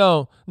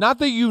 not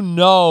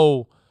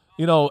that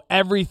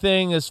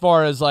everything as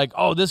far as like,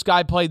 oh, this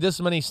guy played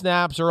this many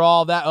snaps or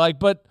all that.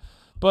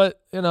 But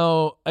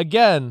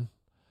again,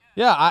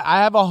 yeah,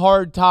 I have a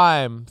hard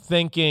time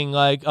thinking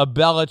like a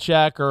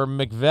Belichick or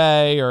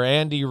McVay or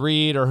Andy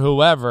Reid or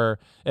whoever,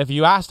 if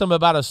you asked him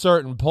about a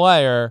certain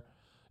player,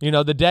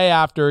 the day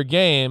after a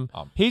game,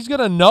 he's going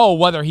to know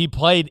whether he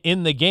played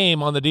in the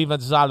game on the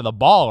defensive side of the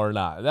ball or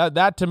not.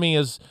 That to me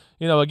is,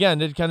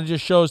 again, it kind of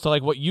just shows to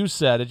like what you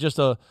said. It's just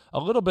a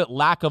little bit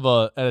lack of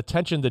an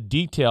attention to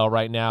detail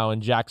right now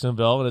in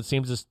Jacksonville, and it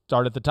seems to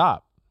start at the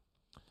top.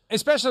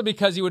 Especially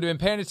because he would have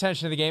been paying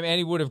attention to the game, and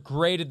he would have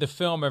graded the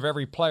film of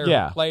every player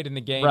who played in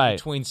the game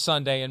between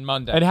Sunday and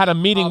Monday. And had a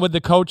meeting with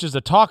the coaches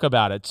to talk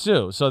about it,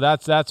 too. So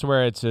that's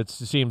where it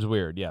seems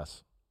weird,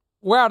 yes.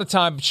 We're out of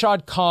time.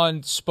 Shad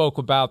Khan spoke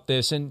about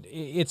this, and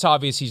it's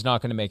obvious he's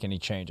not going to make any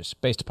changes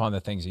based upon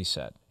the things he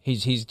said.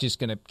 He's just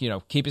going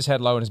to keep his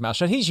head low and his mouth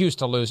shut. He's used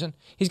to losing.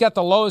 He's got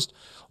the lowest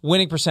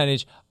winning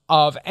percentage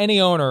of any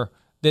owner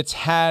that's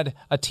had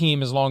a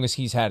team as long as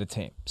he's had a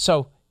team.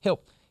 So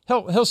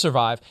he'll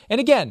survive.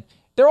 And again,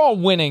 they're all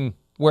winning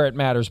where it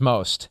matters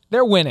most.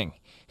 They're winning.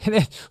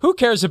 Who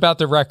cares about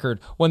the record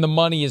when the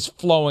money is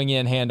flowing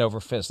in hand over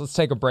fist? Let's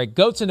take a break.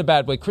 Goats in a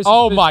Bad Way. Chris,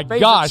 oh my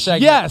gosh,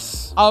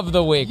 yes. Of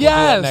the week. Yes.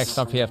 We'll do that next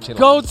on PFT Live.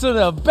 Goats in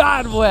a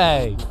Bad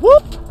Way.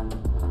 Whoop.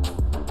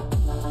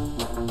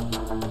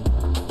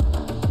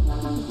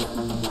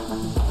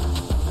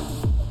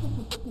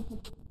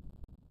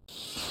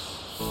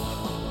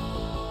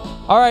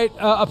 All right,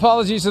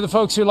 apologies to the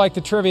folks who like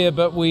the trivia,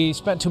 but we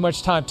spent too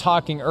much time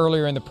talking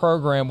earlier in the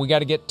program. We got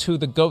to get to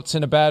the Goats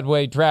in a Bad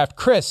Way draft.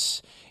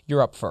 Chris,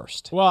 you're up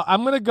first. Well,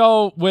 I'm going to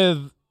go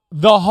with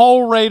the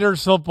whole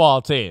Raiders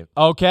football team,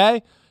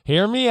 okay?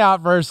 Hear me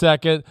out for a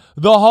second.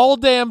 The whole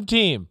damn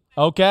team,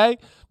 okay?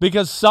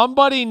 Because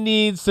somebody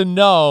needs to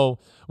know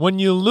when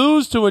you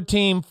lose to a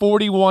team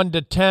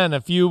 41-10 a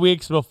few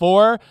weeks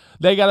before,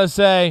 they got to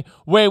say,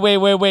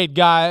 wait,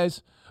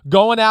 guys.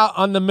 Going out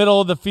on the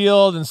middle of the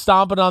field and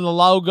stomping on the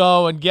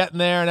logo and getting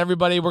there and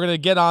everybody, we're going to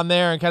get on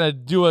there and kind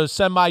of do a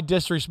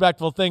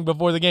semi-disrespectful thing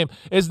before the game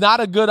is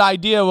not a good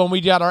idea when we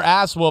got our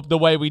ass whooped the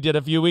way we did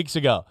a few weeks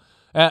ago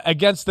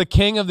against the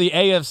king of the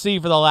AFC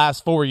for the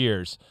last 4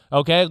 years.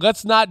 Okay,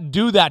 let's not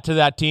do that to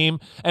that team,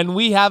 and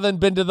we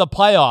haven't been to the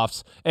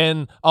playoffs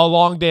in a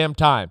long damn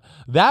time.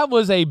 That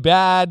was a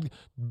bad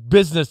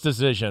business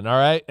decision, all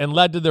right, and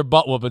led to their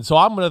butt whooping. So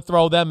I'm going to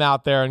throw them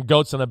out there and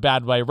Goats in a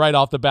Bad Way right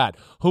off the bat.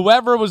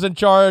 Whoever was in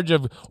charge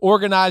of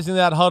organizing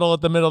that huddle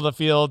at the middle of the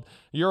field,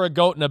 you're a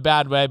goat in a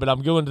bad way, but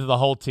I'm going to the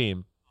whole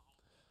team.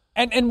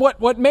 And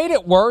what made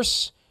it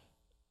worse,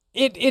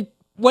 it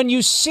when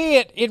you see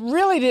it, it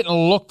really didn't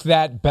look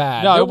that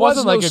bad. No, there it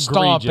wasn't was like no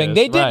stomping. egregious.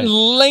 They didn't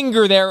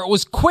linger there. It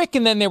was quick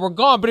and then they were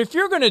gone. But if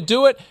you're going to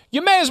do it,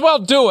 you may as well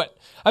do it.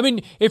 I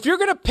mean, if you're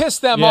going to piss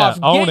them off,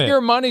 get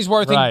your money's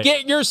worth and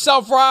get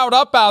yourself riled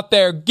up out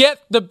there.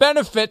 Get the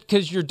benefit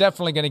because you're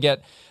definitely going to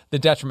get the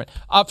detriment.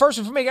 First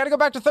one for me, got to go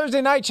back to Thursday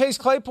night. Chase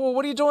Claypool,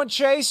 what are you doing,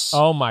 Chase?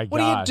 Oh, my God.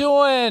 What are you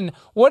doing?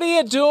 What are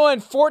you doing?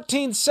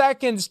 14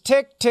 seconds,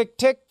 tick, tick,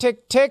 tick,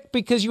 tick, tick,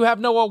 because you have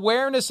no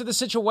awareness of the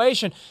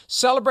situation,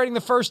 celebrating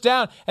the first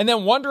down, and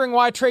then wondering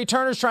why Trey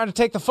Turner's trying to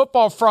take the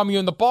football from you,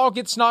 and the ball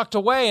gets knocked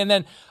away, and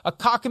then a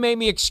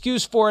cockamamie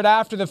excuse for it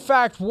after the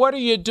fact. What are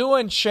you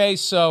doing,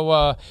 Chase?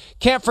 So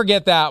can't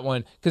forget that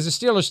one, because the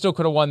Steelers still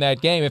could have won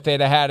that game if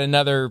they'd have had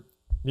another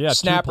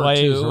snap or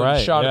two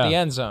shot at the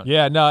end zone.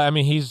 Yeah, no, I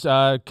mean, he's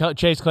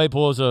Chase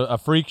Claypool is a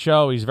freak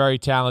show. He's very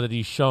talented.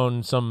 He's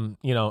shown some,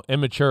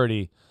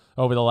 immaturity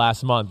over the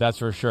last month, that's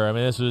for sure. I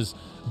mean, this was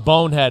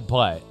bonehead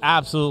play.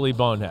 Absolutely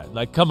bonehead.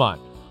 Like, come on.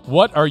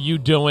 What are you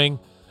doing?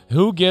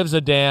 Who gives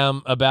a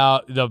damn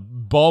about the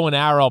bow and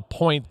arrow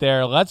point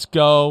there? Let's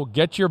go.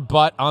 Get your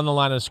butt on the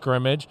line of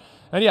scrimmage.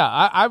 And,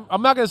 yeah,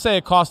 I'm not going to say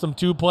it cost them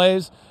 2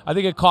 plays. I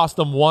think it cost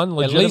them 1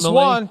 legitimately. At least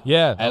 1.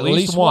 Yeah, at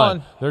least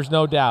one. There's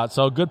no doubt.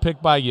 So, good pick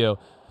by you.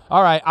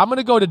 All right, I'm going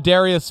to go to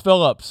Darius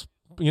Phillips,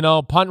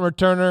 punt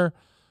returner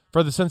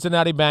for the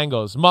Cincinnati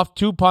Bengals. Muffed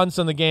 2 punts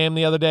in the game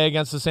the other day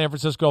against the San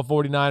Francisco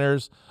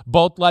 49ers.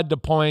 Both led to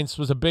points,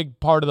 was a big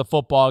part of the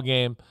football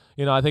game.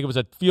 I think it was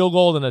a field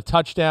goal and a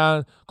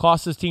touchdown,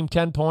 cost his team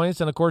 10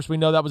 points. And, of course, we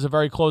know that was a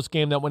very close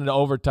game that went into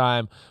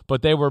overtime.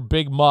 But they were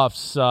big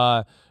muffs,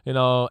 after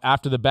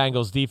the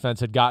Bengals defense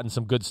had gotten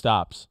some good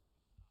stops.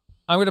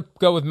 I'm going to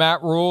go with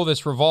Matt Rule,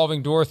 this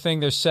revolving door thing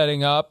they're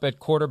setting up at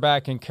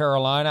quarterback in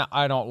Carolina.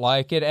 I don't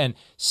like it. And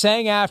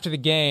saying after the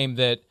game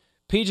that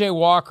P.J.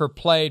 Walker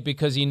played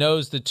because he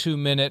knows the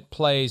 2-minute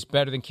plays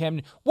better than Cam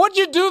Newton. What'd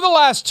you do the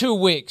last 2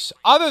 weeks?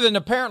 Other than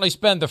apparently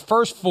spend the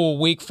first full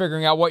week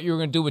figuring out what you were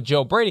going to do with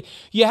Joe Brady.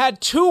 You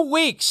had 2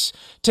 weeks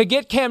to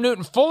get Cam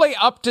Newton fully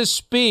up to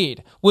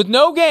speed with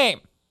no game.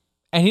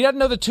 And he doesn't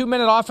know the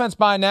 2-minute offense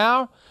by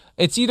now.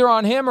 It's either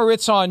on him or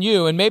it's on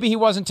you. And maybe he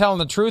wasn't telling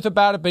the truth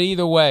about it, but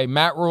either way,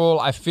 Matt Rule,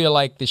 I feel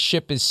like the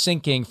ship is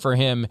sinking for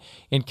him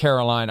in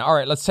Carolina. All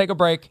right, let's take a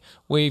break.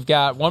 We've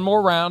got one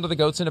more round of the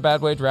Goats in a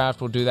Bad Way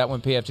draft. We'll do that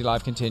when PFT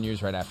Live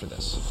continues right after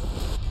this.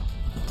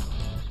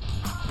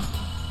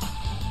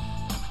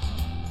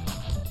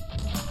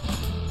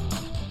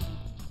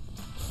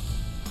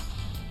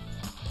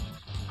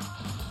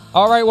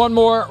 All right, one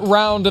more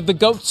round of the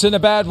Goats in a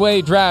Bad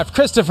Way draft.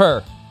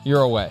 Christopher,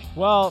 you're away.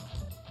 Well,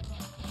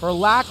 for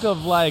lack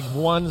of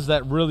ones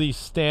that really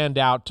stand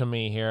out to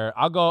me here,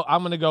 I'm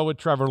going to go with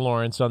Trevor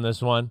Lawrence on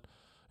this one.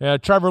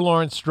 Trevor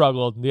Lawrence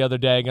struggled the other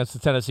day against the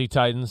Tennessee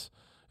Titans.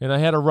 He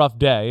had a rough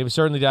day. I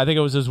think it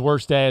was his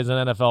worst day as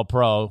an NFL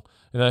pro.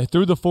 He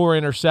threw the 4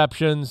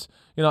 interceptions.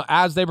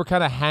 As they were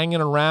kind of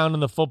hanging around in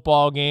the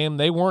football game,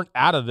 they weren't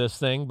out of this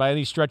thing by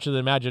any stretch of the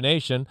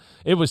imagination.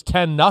 It was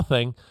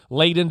 10-0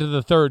 late into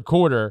the third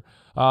quarter.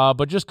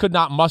 But just could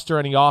not muster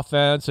any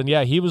offense. And,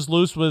 yeah, he was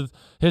loose with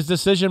his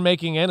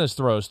decision-making and his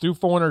throws. Threw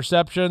 4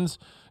 interceptions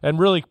and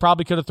really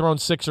probably could have thrown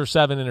 6 or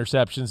 7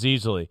 interceptions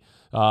easily.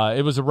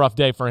 It was a rough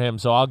day for him,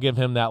 so I'll give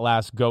him that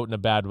last goat in a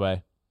bad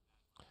way.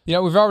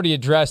 We've already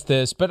addressed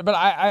this, but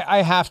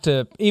I have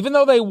to, even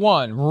though they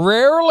won,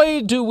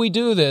 rarely do we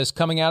do this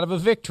coming out of a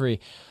victory,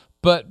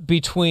 but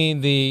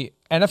between the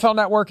NFL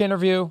Network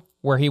interview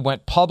where he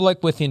went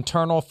public with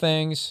internal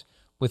things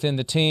within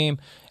the team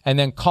and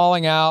then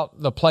calling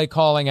out the play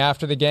calling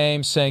after the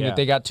game, saying that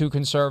they got too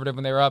conservative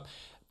when they were up.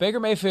 Baker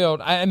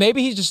Mayfield,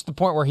 maybe he's just at the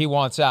point where he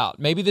wants out.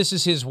 Maybe this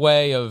is his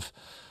way of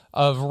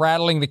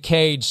rattling the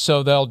cage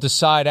so they'll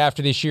decide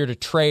after this year to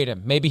trade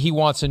him. Maybe he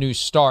wants a new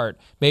start.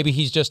 Maybe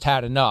he's just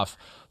had enough.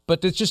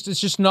 But it's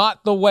just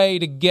not the way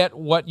to get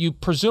what you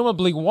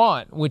presumably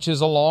want, which is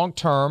a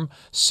long-term,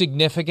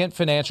 significant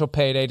financial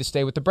payday to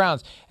stay with the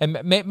Browns. And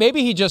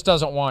maybe he just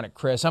doesn't want it,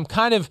 Chris. I'm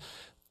kind of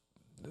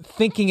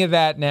thinking of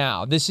that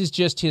now. This is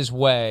just his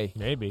way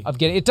of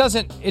getting it.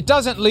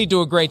 Doesn't lead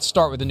to a great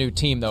start with a new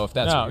team, though, if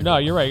that's you're right.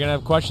 You're gonna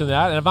have a question of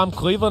that. And if I'm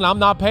Cleveland, I'm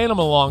not paying him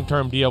a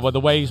long-term deal with the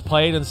way he's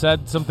played and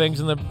said some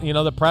things in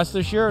the press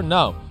this year.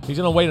 No, he's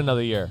gonna wait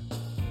another year.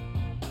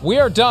 We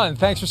are done.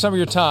 Thanks for some of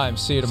your time.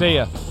 See you tomorrow. See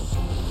ya.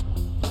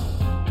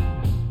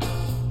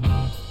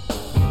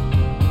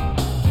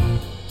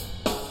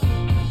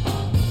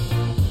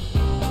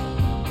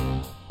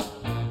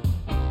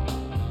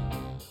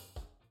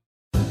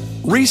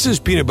 Reese's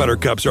Peanut Butter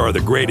Cups are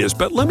the greatest,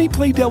 but let me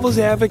play devil's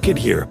advocate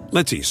here.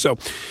 Let's see. So,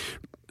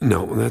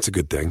 no, that's a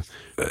good thing.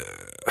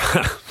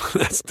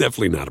 That's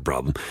definitely not a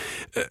problem.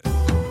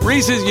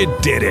 Reese's, you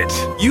did it.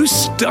 You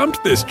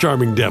stumped this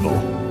charming devil.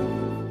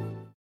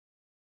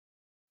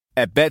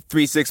 At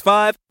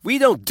Bet365, we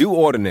don't do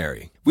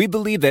ordinary. We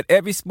believe that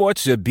every sport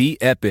should be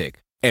epic.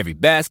 Every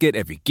basket,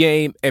 every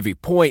game, every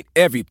point,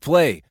 every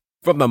play.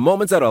 From the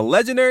moments that are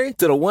legendary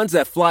to the ones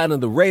that fly under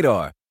the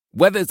radar.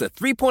 Whether it's a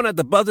three-pointer at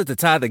the buzzer to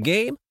tie the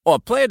game or a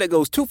player that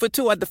goes 2 for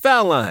 2 at the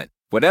foul line.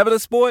 Whatever the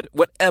sport,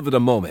 whatever the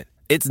moment.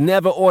 It's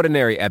never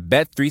ordinary at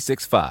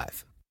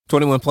Bet365.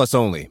 21 plus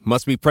only.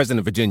 Must be present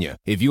in Virginia.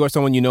 If you or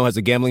someone you know has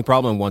a gambling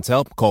problem and wants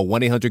help, call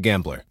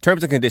 1-800-GAMBLER.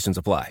 Terms and conditions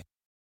apply.